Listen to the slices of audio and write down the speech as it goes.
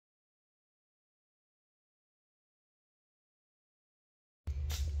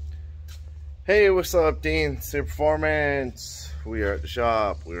Hey, what's up, Dean? Super Performance. We are at the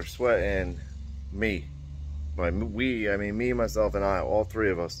shop. We are sweating. Me. By we, I mean me, myself, and I. All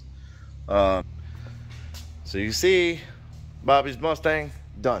three of us. So you see, Bobby's Mustang,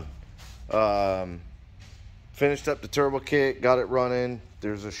 done. Finished up the turbo kit, got it running.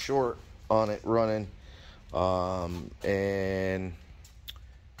 There's a short on it running. And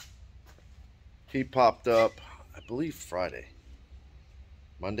he popped up, I believe, Friday.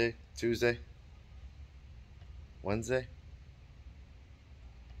 Monday? Tuesday? Wednesday?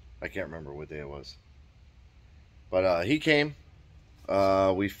 I can't remember what day it was. But he came.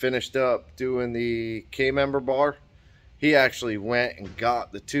 We finished up doing the K-member bar. He actually went and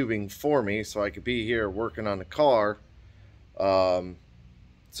got the tubing for me so I could be here working on the car.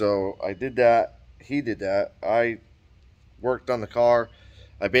 So I did that. He did that. I worked on the car.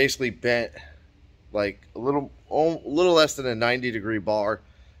 I basically bent like a little less than a 90-degree bar,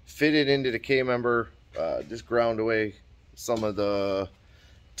 fit it into the K-member, just ground away some of the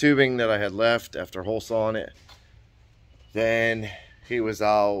tubing that I had left after hole sawing it. Then he was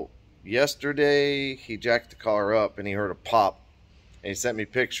out yesterday. He jacked the car up and he heard a pop, and he sent me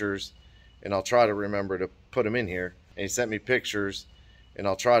pictures, and I'll try to remember to put them in here. And he sent me pictures, and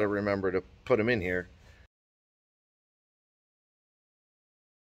I'll try to remember to put them in here.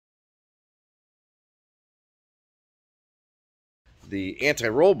 The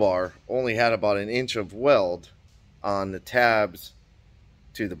anti-roll bar only had about an inch of weld on the tabs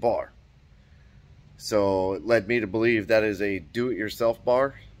to the bar. So it led me to believe that is a do-it-yourself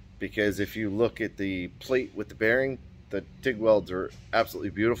bar, because if you look at the plate with the bearing, the TIG welds are absolutely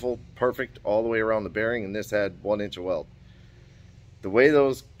beautiful, perfect all the way around the bearing, and this had 1 inch of weld. The way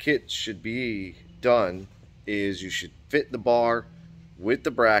those kits should be done is you should fit the bar with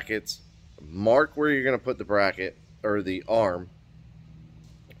the brackets, mark where you're going to put the bracket or the arm,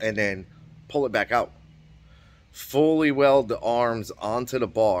 and then pull it back out. Fully weld the arms onto the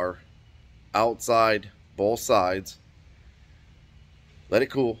bar, outside, both sides. Let it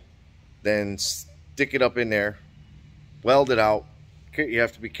cool. Then stick it up in there. Weld it out. You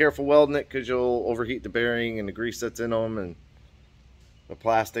have to be careful welding it because you'll overheat the bearing and the grease that's in them and the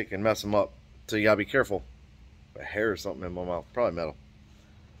plastic and mess them up. So you gotta be careful. A hair or something in my mouth. Probably metal.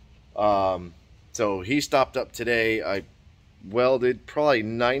 So he stopped up today. I welded probably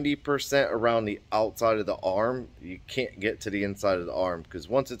 90% around the outside of the arm. You can't get to the inside of the arm because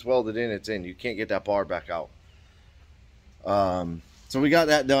once it's welded in, it's in. You can't get that bar back out. So we got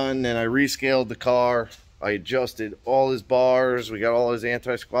that done, and I rescaled the car. I adjusted all his bars. We got all his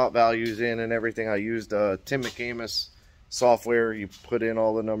anti-squat values in and everything. I used Tim McCamus software. You put in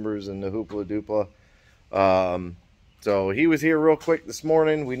all the numbers and the hoopla doopla. So he was here real quick this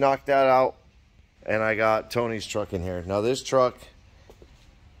morning. We knocked that out. And I got Tony's truck in here. Now this truck,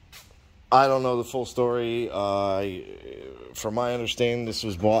 I don't know the full story. From my understanding, this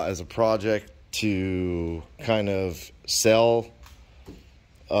was bought as a project to kind of sell.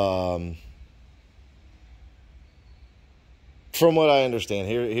 From what I understand,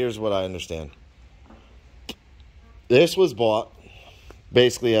 here's what I understand. This was bought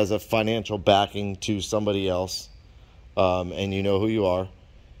basically as a financial backing to somebody else, and you know who you are,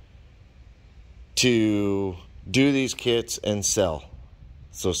 to do these kits and sell.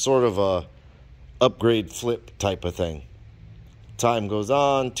 So sort of a upgrade flip type of thing. Time goes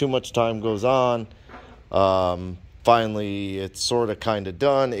on, too much time goes on. Finally, it's sort of kind of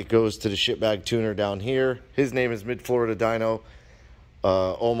done. It goes to the shitbag tuner down here. His name is Mid-Florida Dyno.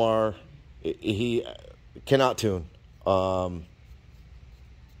 Omar, he cannot tune.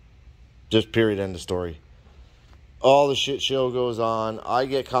 Just period, end of story. All the shit show goes on. I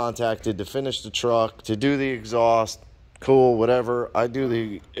get contacted to finish the truck, to do the exhaust. Cool, whatever. I do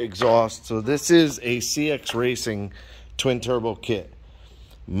the exhaust. So this is a CX Racing twin turbo kit.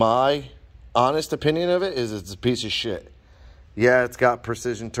 My honest opinion of it is it's a piece of shit. Yeah, it's got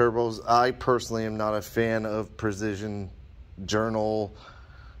precision turbos. I personally am not a fan of precision journal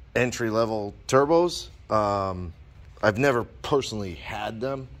entry-level turbos. I've never personally had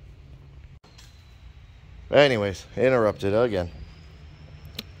them. Anyways, interrupted again.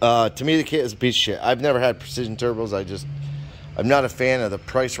 To me, the kit is a piece of shit. I've never had precision turbos. I'm not a fan of the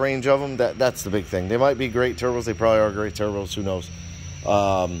price range of them. That's the big thing. They might be great turbos. They probably are great turbos. Who knows?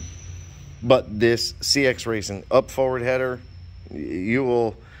 But this CX Racing up forward header, you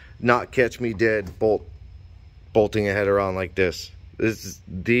will not catch me dead bolting a header on like this. This is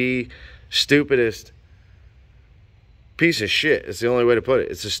the stupidest piece of shit. It's the only way to put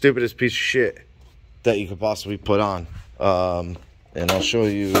it. It's the stupidest piece of shit that you could possibly put on. And I'll show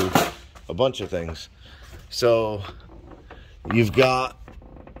you a bunch of things. So you've got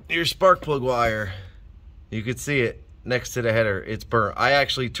your spark plug wire, you could see it next to the header. It's burnt. I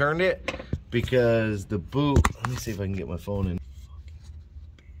actually turned it because the boot, let me see if I can get my phone in.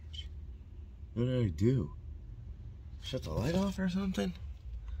 What did I do? Shut the light off or something?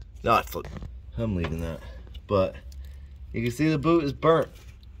 No, I'm leaving that. But you can see the boot is burnt.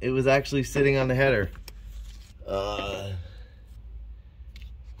 It was actually sitting on the header.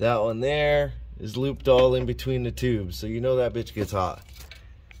 That one there is looped all in between the tubes, so you know that bitch gets hot.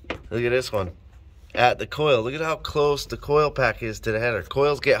 Look at this one. At the coil, look at how close the coil pack is to the header.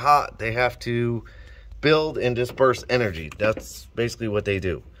 Coils get hot, they have to build and disperse energy. That's basically what they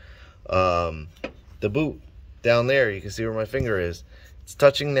do. The boot down there, you can see where my finger is. It's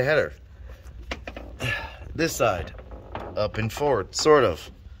touching the header. This side, up and forward, sort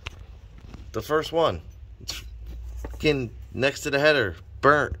of. The first one, it's fucking next to the header,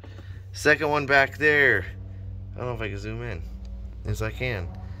 burnt. Second one back there. I don't know if I can zoom in. Yes, I can.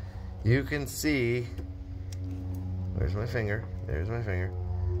 You can see, where's my finger? There's my finger.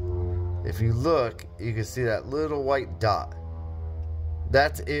 If you look, you can see that little white dot.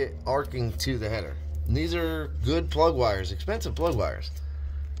 That's it arcing to the header. And these are good plug wires, expensive plug wires.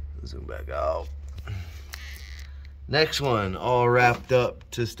 Zoom back out. Next one, all wrapped up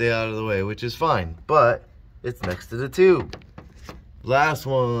to stay out of the way, which is fine, but it's next to the tube. Last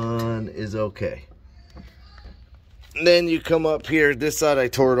one is okay. And then you come up here, this side I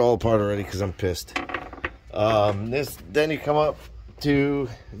tore it all apart already because I'm pissed. Then you come up to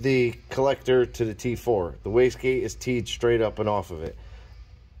the collector to the T4. The wastegate is teed straight up and off of it.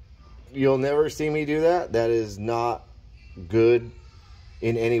 You'll never see me do that. That is not good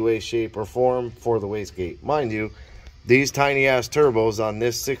in any way, shape, or form for the wastegate. Mind you, these tiny ass turbos on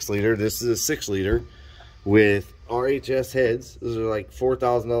this 6 liter, this is a 6 liter with RHS heads. Those are like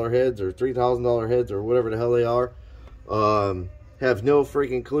 $4,000 heads or $3,000 heads or whatever the hell they are. Have no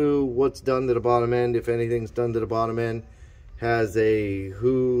freaking clue what's done to the bottom end, if anything's done to the bottom end. Has a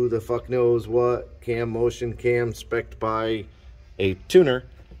who the fuck knows what cam motion cam spec'd by a tuner,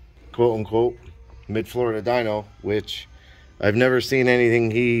 quote unquote, Mid-Florida dyno, which I've never seen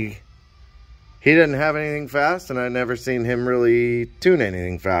anything. He doesn't have anything fast, and I've never seen him really tune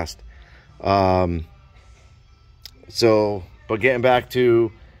anything fast. But getting back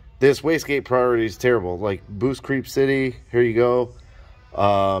to this wastegate priority is terrible. Like Boost Creep City, here you go.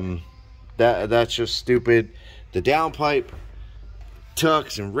 That's just stupid. The downpipe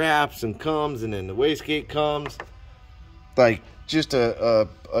tucks and wraps and comes, and then the wastegate comes. Like just a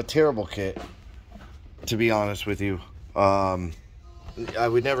terrible kit, to be honest with you. I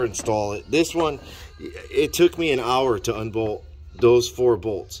would never install it. This one, it took me an hour to unbolt those 4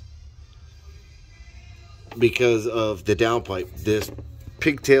 bolts because of the downpipe. This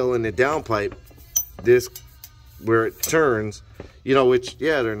pigtail in the downpipe, this where it turns, you know, which,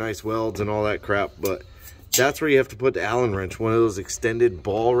 yeah, they're nice welds and all that crap, but that's where you have to put the Allen wrench, one of those extended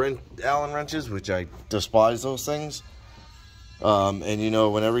ball Allen wrenches, which I despise those things. And you know,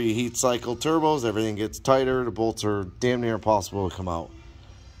 whenever you heat cycle turbos, everything gets tighter. The bolts are damn near impossible to come out.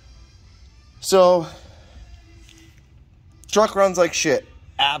 So, truck runs like shit.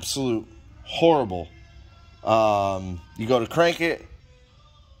 Absolute horrible. You go to crank it,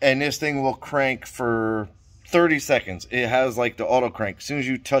 and this thing will crank for 30 seconds. It has like the auto crank. As soon as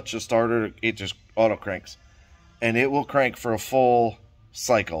you touch the starter, it just auto cranks. And it will crank for a full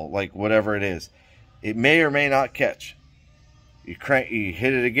cycle, like whatever it is. It may or may not catch. You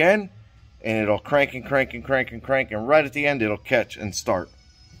hit it again, and it'll crank and crank and crank and crank, and right at the end it'll catch and start.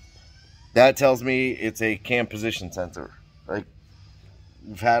 That tells me it's a cam position sensor. Like,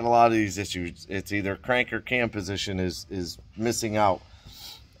 we've had a lot of these issues. It's either crank or cam position is missing out.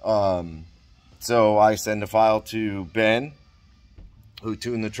 So I send a file to Ben, who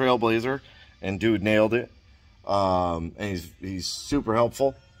tuned the Trailblazer, and dude nailed it. And he's super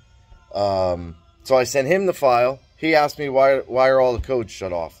helpful. So I sent him the file. He asked me why are all the codes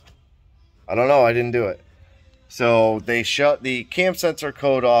shut off. I don't know. I didn't do it. So they shut the cam sensor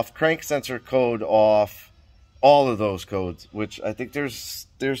code off, crank sensor code off, all of those codes, which I think there's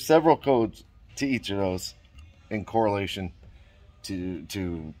several codes to each of those in correlation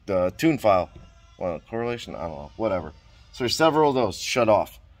to the tune file. Well, correlation? I don't know. Whatever. So there's several of those shut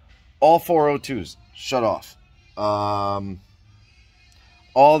off. All 402s shut off. All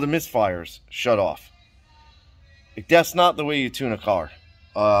the misfires shut off. That's not the way you tune a car.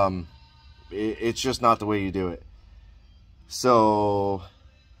 It's just not the way you do it. So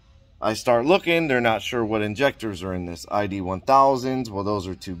I start looking. They're not sure what injectors are in this. ID 1000s. Well, those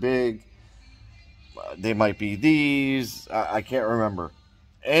are too big. They might be these. I can't remember.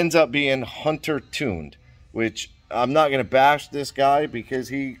 Ends up being Hunter tuned, which I'm not going to bash this guy because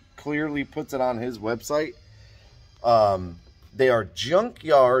he clearly puts it on his website. They are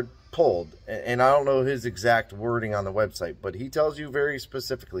junkyard pulled, and I don't know his exact wording on the website, but he tells you very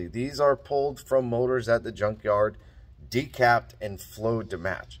specifically, these are pulled from motors at the junkyard, decapped and flowed to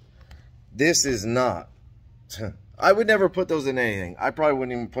match. This is not. I would never put those in anything. I probably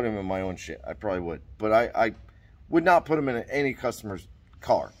wouldn't even put them in my own shit. I probably would. But I would not put them in any customer's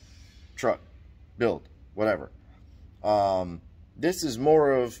car, truck, build, whatever. This is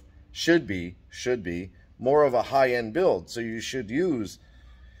more of, should be more of a high-end build. So you should use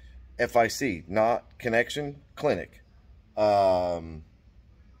FIC, not Connection Clinic. You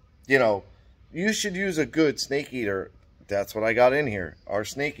know, you should use a good snake eater. That's what I got in here, our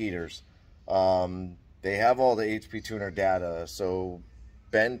snake eaters. They have all the HP tuner data. So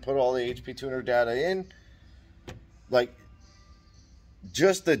Ben put all the HP tuner data in. Like,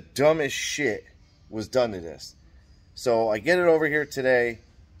 just the dumbest shit was done to this. So I get it over here today,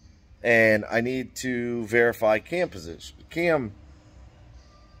 and I need to verify cam position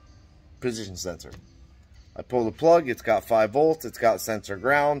sensor. I pull the plug, it's got 5 volts, it's got sensor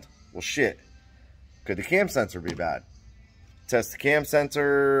ground. Well, shit. Could the cam sensor be bad? Test the cam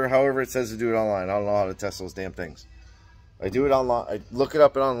sensor, however it says to do it online. I don't know how to test those damn things. I do it online. I look it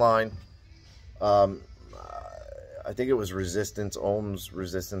up online. I think it was resistance, ohms,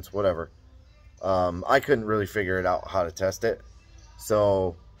 resistance, whatever. I couldn't really figure it out how to test it.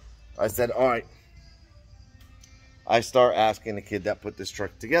 So I said, all right. I start asking the kid that put this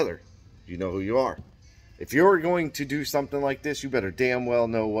truck together. You know who you are. If you're going to do something like this, you better damn well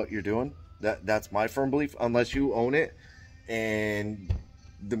know what you're doing. That's my firm belief, unless you own it and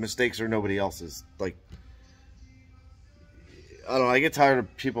the mistakes are nobody else's. Like, I don't know, I get tired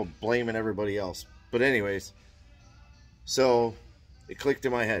of people blaming everybody else. But anyways, so it clicked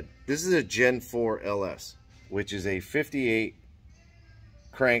in my head. This is a Gen 4 LS, which is a 58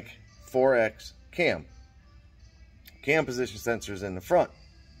 crank 4X cam. Cam position sensors in the front.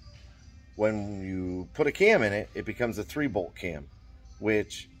 When you put a cam in it, it becomes a 3-bolt cam,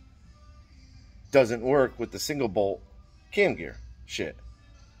 which doesn't work with the single bolt cam gear shit.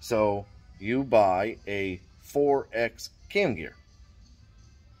 So you buy a 4X cam gear.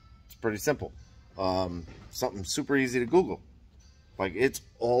 It's pretty simple. Something super easy to Google. Like, it's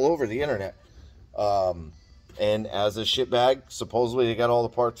all over the internet. And as a shitbag, supposedly they got all the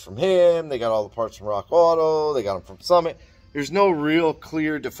parts from him, they got all the parts from Rock Auto, they got them from Summit. There's no real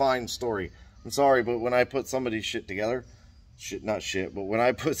clear defined story. I'm sorry, but when I put somebody's shit together, but when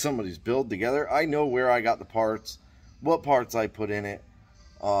I put somebody's build together, I know where I got the parts, what parts I put in it,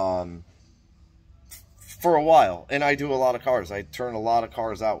 for a while. And I do a lot of cars. I turn a lot of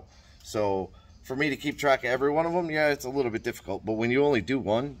cars out. So for me to keep track of every one of them, yeah, it's a little bit difficult. But when you only do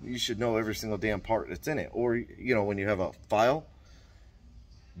one, you should know every single damn part that's in it. Or, you know, when you have a file,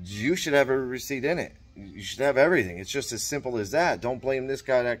 you should have every receipt in it. You should have everything. It's just as simple as that. Don't blame this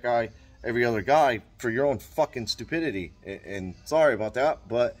guy, that guy, every other guy for your own fucking stupidity. And sorry about that,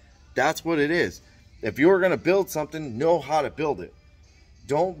 but that's what it is. If you're going to build something, know how to build it.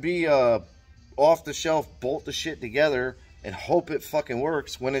 Don't be off the shelf, bolt the shit together and hope it fucking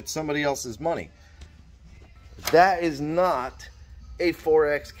works when it's somebody else's money. That is not a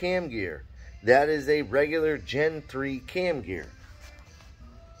 4X cam gear. That is a regular Gen 3 cam gear.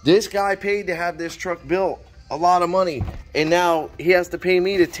 This guy paid to have this truck built, a lot of money, and now he has to pay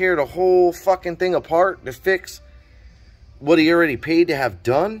me to tear the whole fucking thing apart to fix what he already paid to have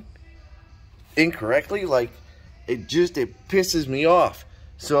done incorrectly. Like, it pisses me off.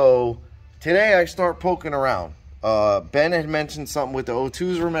 So today I start poking around. Ben had mentioned something with the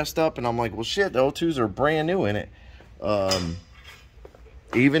O2s were messed up, and I'm like, well, shit, the O2s are brand new in it.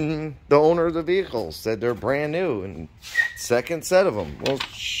 Even the owner of the vehicle said they're brand new, and second set of them. Well,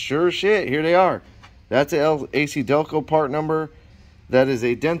 sure shit, here they are. That's a AC Delco part number. That is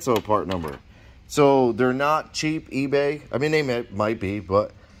a Denso part number. So they're not cheap eBay. I mean, they might be,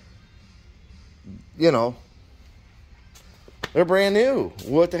 but, you know, they're brand new.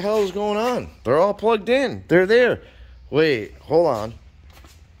 What the hell is going on? They're all plugged in. They're there. Wait, hold on.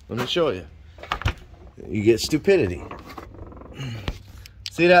 Let me show you. You get stupidity.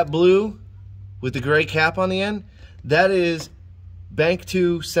 See that blue with the gray cap on the end? That is Bank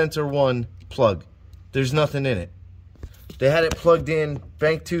 2 Sensor 1 plug. There's nothing in it. They had it plugged in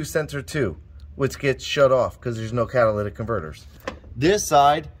Bank 2 Sensor 2, which gets shut off because there's no catalytic converters. This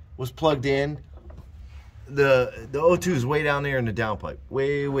side was plugged in. The O2 is way down there in the downpipe.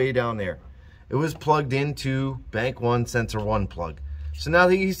 Way down there. It was plugged into Bank 1 Sensor 1 plug. So now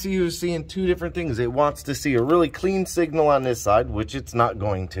the ECU is seeing two different things. It wants to see a really clean signal on this side, which it's not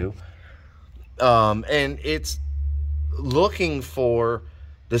going to. And it's looking for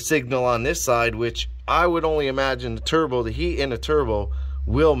the signal on this side, which I would only imagine the turbo, the heat in a turbo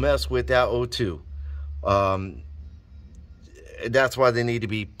will mess with that O2. That's why they need to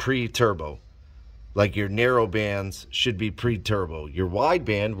be pre-turbo. Like your narrow bands should be pre-turbo. Your wide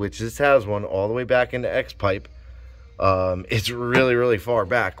band, which this has one all the way back into X pipe, it's really, really far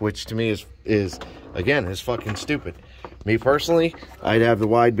back, which to me is again, is fucking stupid. Me personally, I'd have the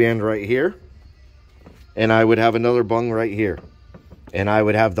wide band right here, and I would have another bung right here. And I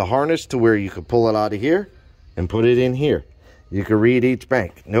would have the harness to where you could pull it out of here and put it in here. You could read each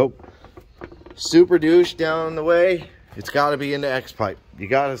bank. Nope. Super douche down the way. It's got to be in the X pipe. You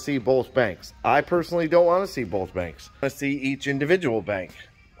got to see both banks. I personally don't want to see both banks. I want to see each individual bank.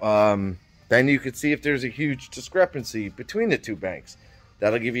 Then you could see if there's a huge discrepancy between the two banks.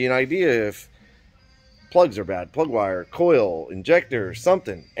 That'll give you an idea if plugs are bad. Plug wire, coil, injector,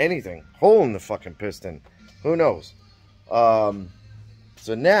 something, anything. Hole in the fucking piston. Who knows?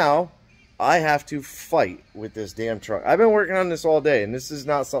 So now I have to fight with this damn truck. I've been working on this all day, and this is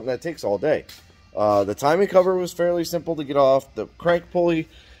not something that takes all day. The timing cover was fairly simple to get off. The crank pulley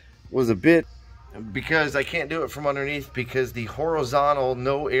was a bit, because I can't do it from underneath because the horizontal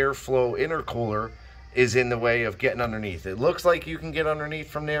no airflow intercooler is in the way of getting underneath. It looks like you can get underneath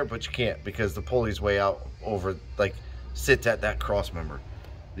from there, but you can't because the pulley's way out over, like, sits at that cross member.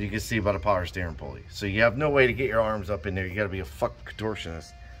 You can see about a power steering pulley. So you have no way to get your arms up in there. You got to be a fucking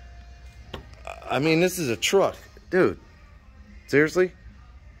contortionist. I mean, this is a truck. Dude, seriously?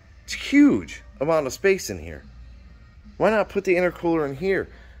 It's huge amount of space in here. Why not put the intercooler in here?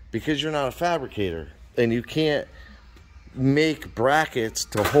 Because you're not a fabricator and you can't make brackets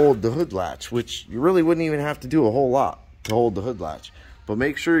to hold the hood latch, which you really wouldn't even have to do a whole lot to hold the hood latch. But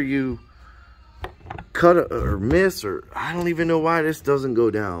make sure you cut or miss, or I don't even know why this doesn't go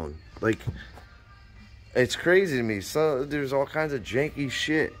down. Like, it's crazy to me. So there's all kinds of janky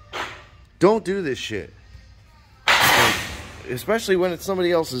shit. Don't do this shit, like, especially when it's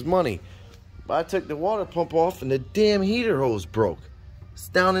somebody else's money. I took the water pump off and the damn heater hose broke. It's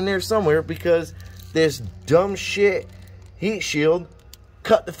down in there somewhere because this dumb shit heat shield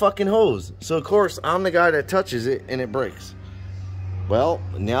cut the fucking hose. So of course I'm the guy that touches it and it breaks. Well,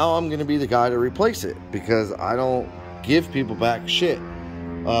 now I'm gonna be the guy to replace it because I don't give people back shit.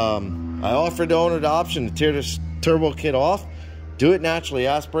 I offered the owner the option to tear this turbo kit off, do it naturally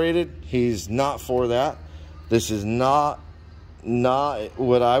aspirated. He's not for that. This is not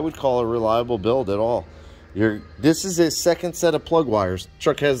what I would call a reliable build at all. This is his second set of plug wires.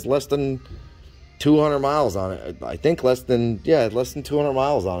 Truck has less than 200 miles on it. I think less than 200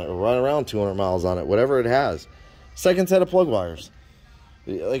 miles on it, or right around 200 miles on it, whatever it has. Second set of plug wires.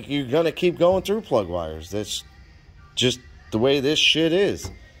 Like, you're gonna keep going through plug wires. That's just the way this shit is.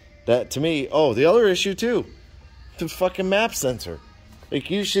 That, to me, oh, the other issue too, the fucking map sensor.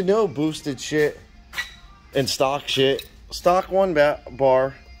 Like, you should know boosted shit and stock shit. Stock 1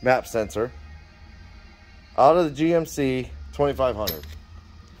 bar map sensor out of the GMC 2500.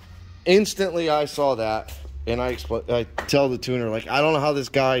 Instantly I saw that, and I tell the tuner, like, I don't know how this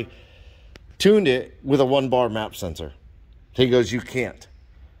guy tuned it with a 1 bar map sensor. He goes, you can't.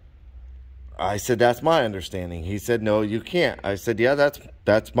 I said, that's my understanding. He said, no, you can't. I said, yeah,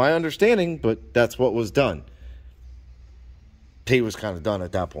 that's my understanding, but that's what was done. He was kind of done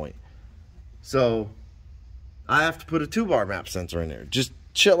at that point. So I have to put a 2 bar map sensor in there. Just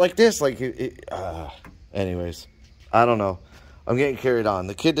shit like this. Like, anyways, I don't know. I'm getting carried on.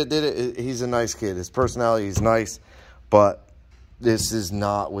 The kid that did it, he's a nice kid. His personality is nice, but this is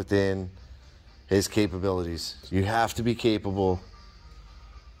not within his capabilities. You have to be capable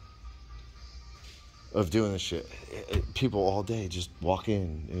of doing this shit. People all day just walk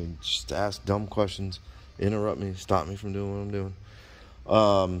in and just ask dumb questions, interrupt me, stop me from doing what I'm doing.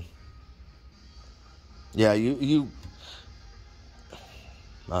 Yeah, you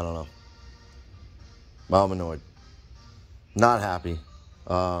I don't know. I'm annoyed. Not happy.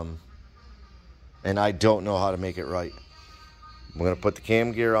 And I don't know how to make it right. I'm going to put the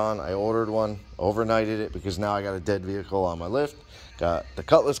cam gear on. I ordered one, overnighted it because now I got a dead vehicle on my lift. Got the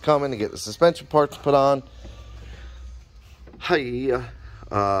Cutlass coming to get the suspension parts put on. Hi.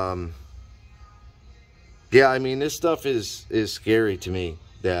 Yeah, I mean, this stuff is scary to me.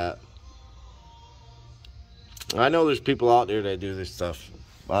 That I know there's people out there that do this stuff.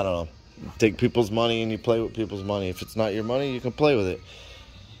 I don't know. You take people's money and you play with people's money. If it's not your money, you can play with it.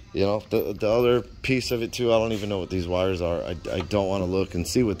 You know, the other piece of it too, I don't even know what these wires are. I don't want to look and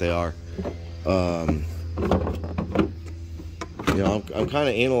see what they are. You know, I'm kind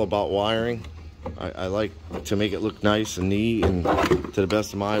of anal about wiring. I like to make it look nice and neat, and to the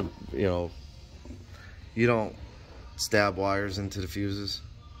best of my, you know, you don't stab wires into the fuses.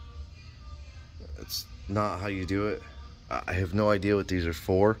 It's not how you do it. I have no idea what these are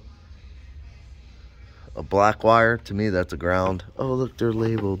for. A black wire, to me, that's a ground. Oh, look, they're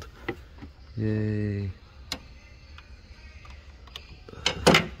labeled. Yay.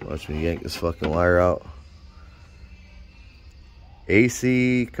 Watch me yank this fucking wire out.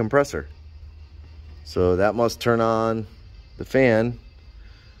 AC compressor. So that must turn on the fan.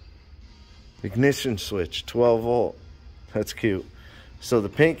 Ignition switch, 12 volt. That's cute. So the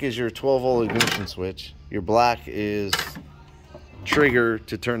pink is your 12 volt ignition switch. Your black is trigger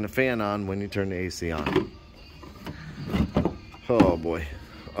to turn the fan on when you turn the AC on. Oh boy.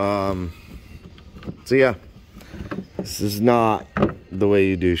 So yeah, this is not the way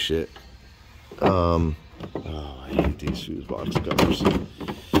you do shit. Oh, I hate these fuse box covers.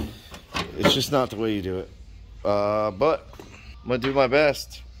 It's just not the way you do it. But I'm gonna do my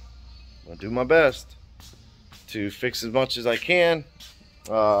best. I'm gonna do my best to fix as much as I can.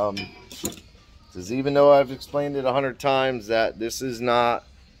 Because even though I've explained it 100 times that this is not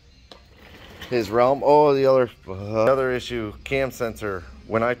his realm. Oh, the other issue, cam sensor.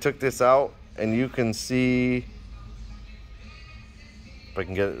 When I took this out, and you can see, if I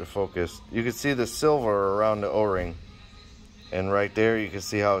can get it to focus, you can see the silver around the O-ring. And right there, you can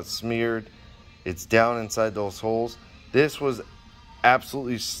see how it's smeared. It's down inside those holes. This was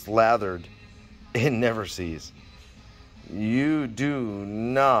absolutely slathered in Never Sees. You do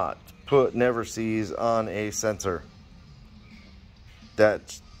not put Never Sees on a sensor.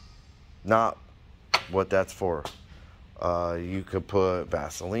 That's not what that's for. You could put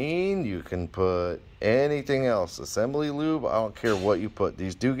Vaseline, you can put anything else, assembly lube, I don't care what you put.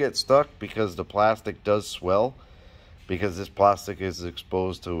 These do get stuck because the plastic does swell, because this plastic is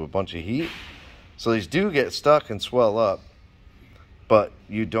exposed to a bunch of heat. So these do get stuck and swell up, but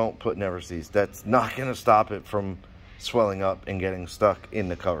you don't put Never Sees. That's not going to stop it from swelling up and getting stuck in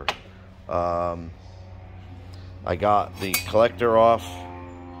the cover. I got the collector off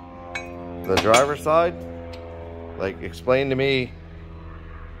the driver's side. Like, explain to me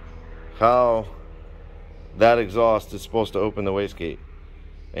how that exhaust is supposed to open the wastegate.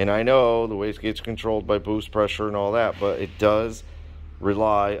 And I know the wastegate's controlled by boost pressure and all that, but it does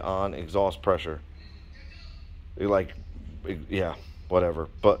rely on exhaust pressure. Like, yeah, whatever.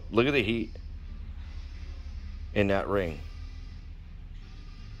 But look at the heat in that ring.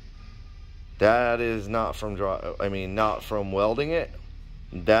 That is not from not from welding it.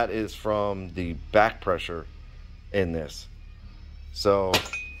 That is from the back pressure in this. So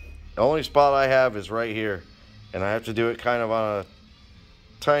the only spot I have is right here, and I have to do it kind of on a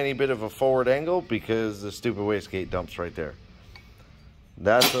tiny bit of a forward angle because the stupid wastegate dumps right there.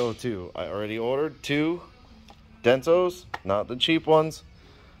 That's O2. I already ordered 2 Densos, not the cheap ones.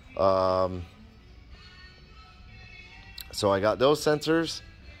 So I got those sensors.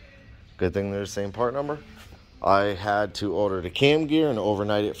 Good thing they're the same part number. I had to order the cam gear and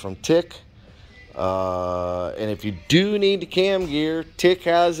overnight it from Tick. And if you do need the cam gear, Tick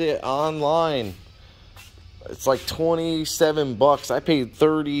has it online. It's like 27 bucks. I paid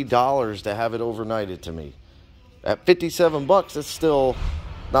 $30 to have it overnighted to me. At 57 bucks, it's still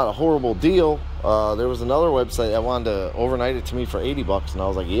not a horrible deal. There was another website that wanted to overnight it to me for 80 bucks, and I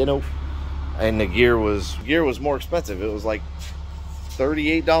was like, you know. And the gear was more expensive. It was like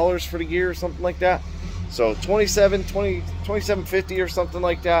 $38 for the gear or something like that. So $27.50 or something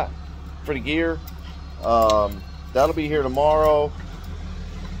like that for the gear. That'll be here tomorrow.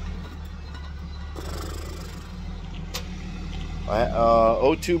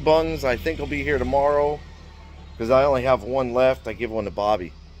 O2 bungs, I think, will be here tomorrow because I only have one left. I give one to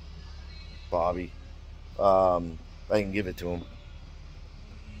Bobby. I can give it to him.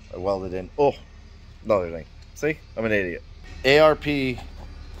 I welded in. Oh, another thing. See, I'm an idiot. ARP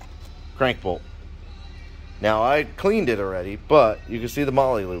crank bolt. Now, I cleaned it already, but you can see the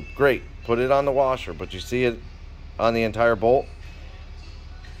moly lube. Great. Put it on the washer, but you see it on the entire bolt?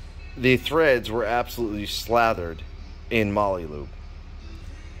 The threads were absolutely slathered in moly lube.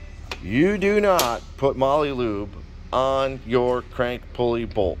 You do not put moly lube on your crank pulley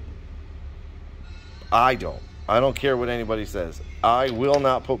bolt. I don't care what anybody says. I will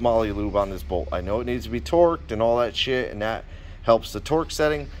not put moly lube on this bolt. I know it needs to be torqued and all that shit, and that helps the torque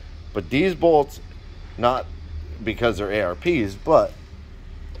setting, but these bolts, not because they're ARPs, but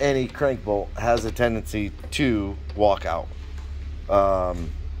any crank bolt has a tendency to walk out.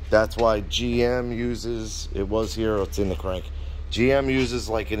 That's why GM uses, it was here, it's in the crank. GM uses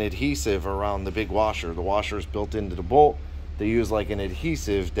like an adhesive around the big washer. The washer is built into the bolt. They use like an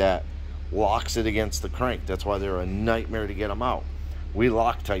adhesive that locks it against the crank. That's why they're a nightmare to get them out. We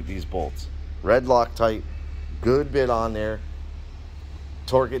Loctite these bolts. Red Loctite, good bit on there,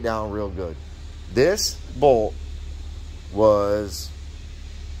 torque it down real good. This bolt was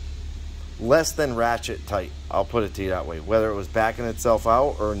less than ratchet tight, I'll put it to you that way. Whether it was backing itself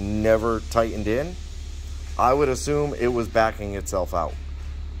out or never tightened in, I would assume it was backing itself out,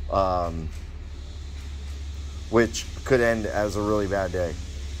 which could end as a really bad day.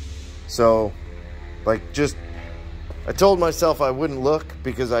 So, like, I told myself I wouldn't look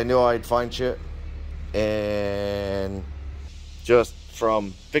because I knew I'd find shit. And just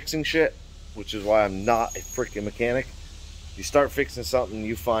from fixing shit, which is why I'm not a freaking mechanic, you start fixing something,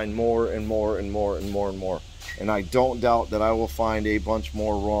 you find more and more and more and more and more. And I don't doubt that I will find a bunch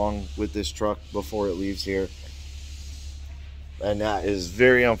more wrong with this truck before it leaves here. And that is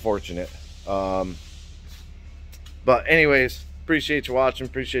very unfortunate. But anyways, appreciate you watching.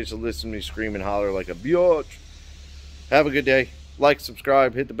 Appreciate you listening to me scream and holler like a biatch. Have a good day. Like,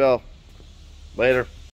 subscribe, hit the bell. Later.